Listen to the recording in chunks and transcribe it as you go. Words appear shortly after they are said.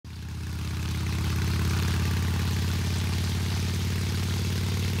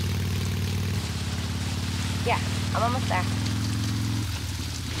I'm almost there.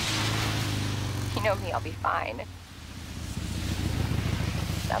 You know me, I'll be fine.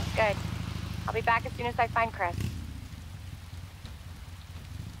 Sounds good. I'll be back as soon as I find Chris.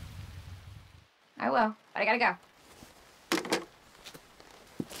 I will, but I gotta go.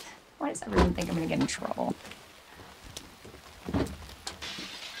 Why does everyone think I'm gonna get in trouble?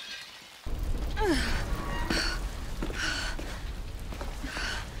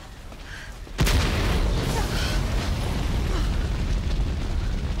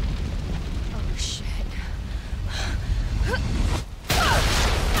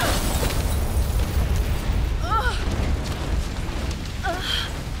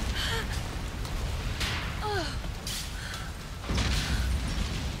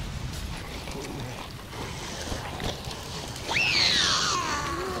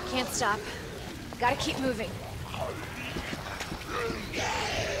 Stop. Gotta keep moving.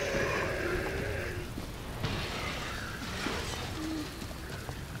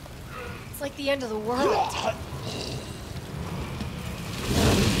 It's like the end of the world.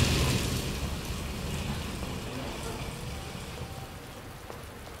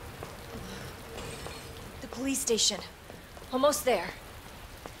 The police station. Almost there.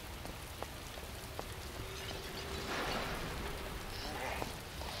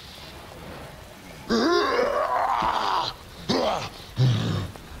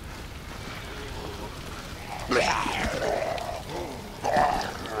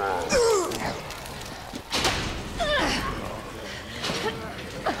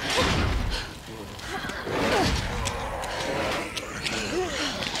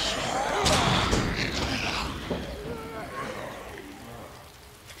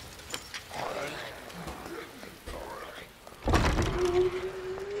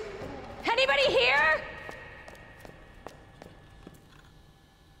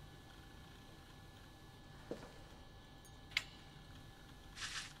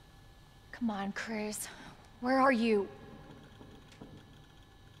 Come on, Chris. Where are you?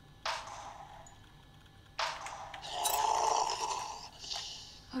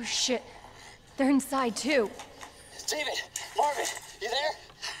 Oh shit. They're inside too. David! Marvin! You there?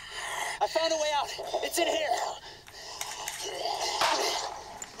 I found a way out. It's in here.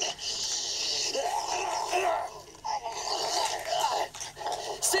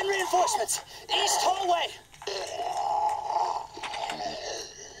 Send reinforcements! East hallway!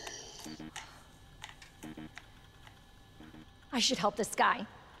 I should help this guy.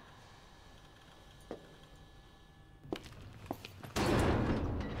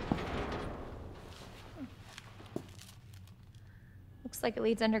 Looks like it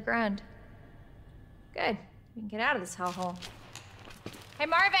leads underground. Good. We can get out of this hellhole. Hey,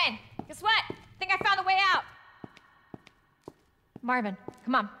 Marvin! Guess what? I think I found the way out! Marvin,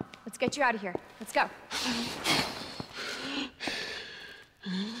 come on. Let's get you out of here. Let's go.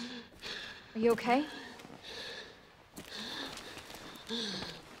 Are you okay?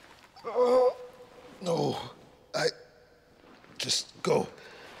 Oh, no. Just go.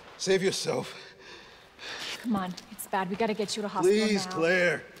 Save yourself. Come on, it's bad. We gotta get you to hospital now. Please,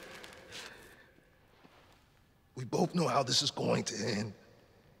 Claire. We both know how this is going to end.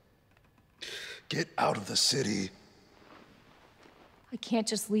 Get out of the city. I can't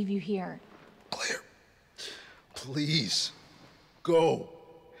just leave you here. Claire, please, go.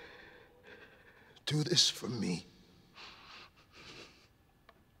 Do this for me.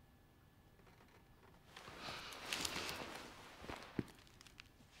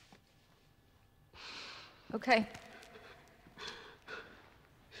 Okay.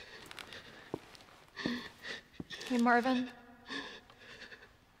 Hey, Marvin.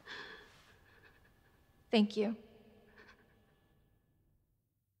 Thank you.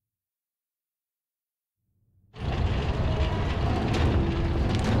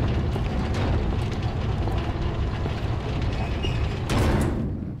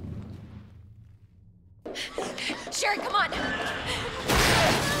 Sherry, come on!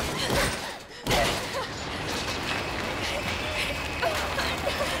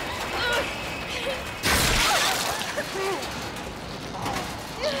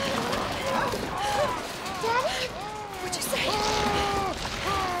 Daddy? What'd you say?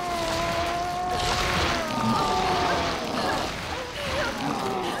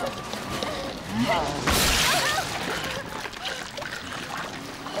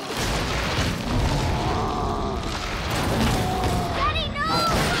 Daddy, no!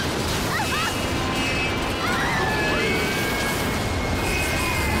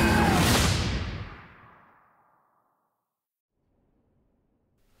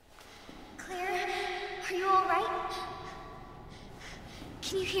 Claire, are you all right?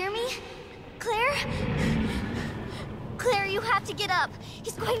 Can you hear me? Claire? Claire, you have to get up.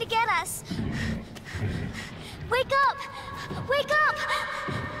 He's going to get us. Wake up! Wake up!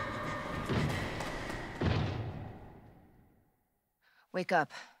 Wake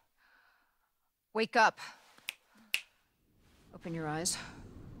up. Wake up. Open your eyes.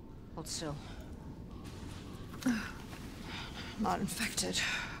 Hold still. Not infected.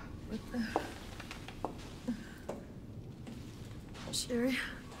 Sherry?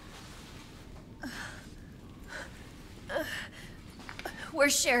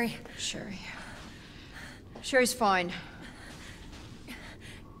 Where's Sherry? Sherry's fine.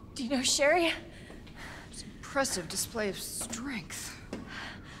 Do you know Sherry? It's an impressive display of strength.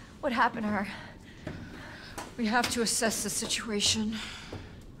 What happened to her? We have to assess the situation.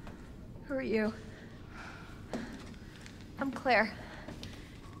 Who are you? I'm Claire.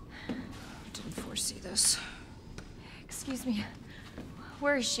 Didn't foresee this. Excuse me.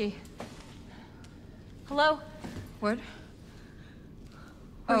 Where is she? Hello? What?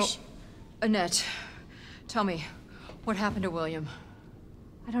 Where's she? Annette. Tell me, what happened to William?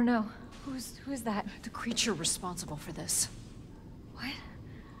 I don't know. Who is that? The creature responsible for this. What?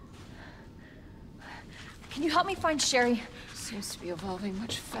 Can you help me find Sherry? Seems to be evolving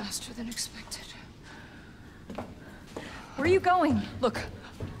much faster than expected. Where are you going? Look,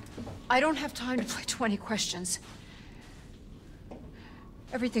 I don't have time to play 20 questions.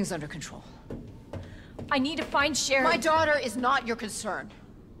 Everything's under control. I need to find Sherry. My daughter is not your concern.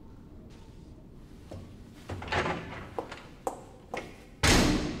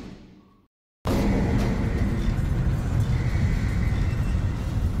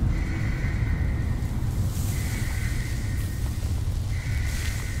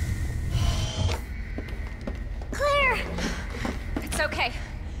 Claire! It's okay.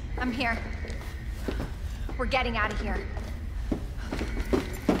 I'm here. We're getting out of here.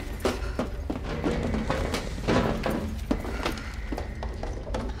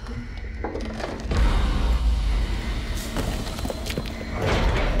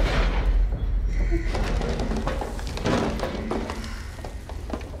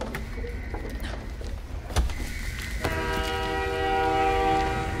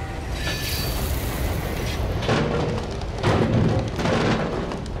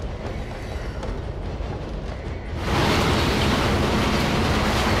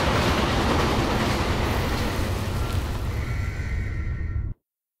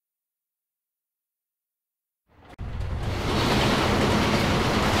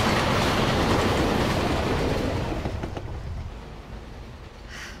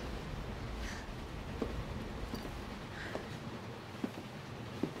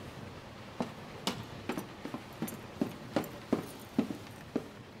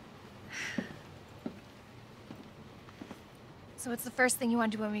 So what's the first thing you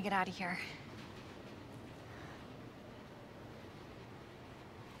want to do when we get out of here?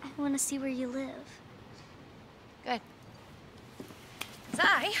 I want to see where you live. Good. 'Cause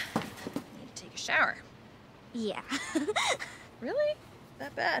I need to take a shower. Yeah. Really?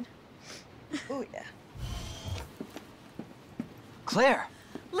 That bad? Oh, yeah. Claire!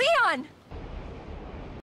 Leon!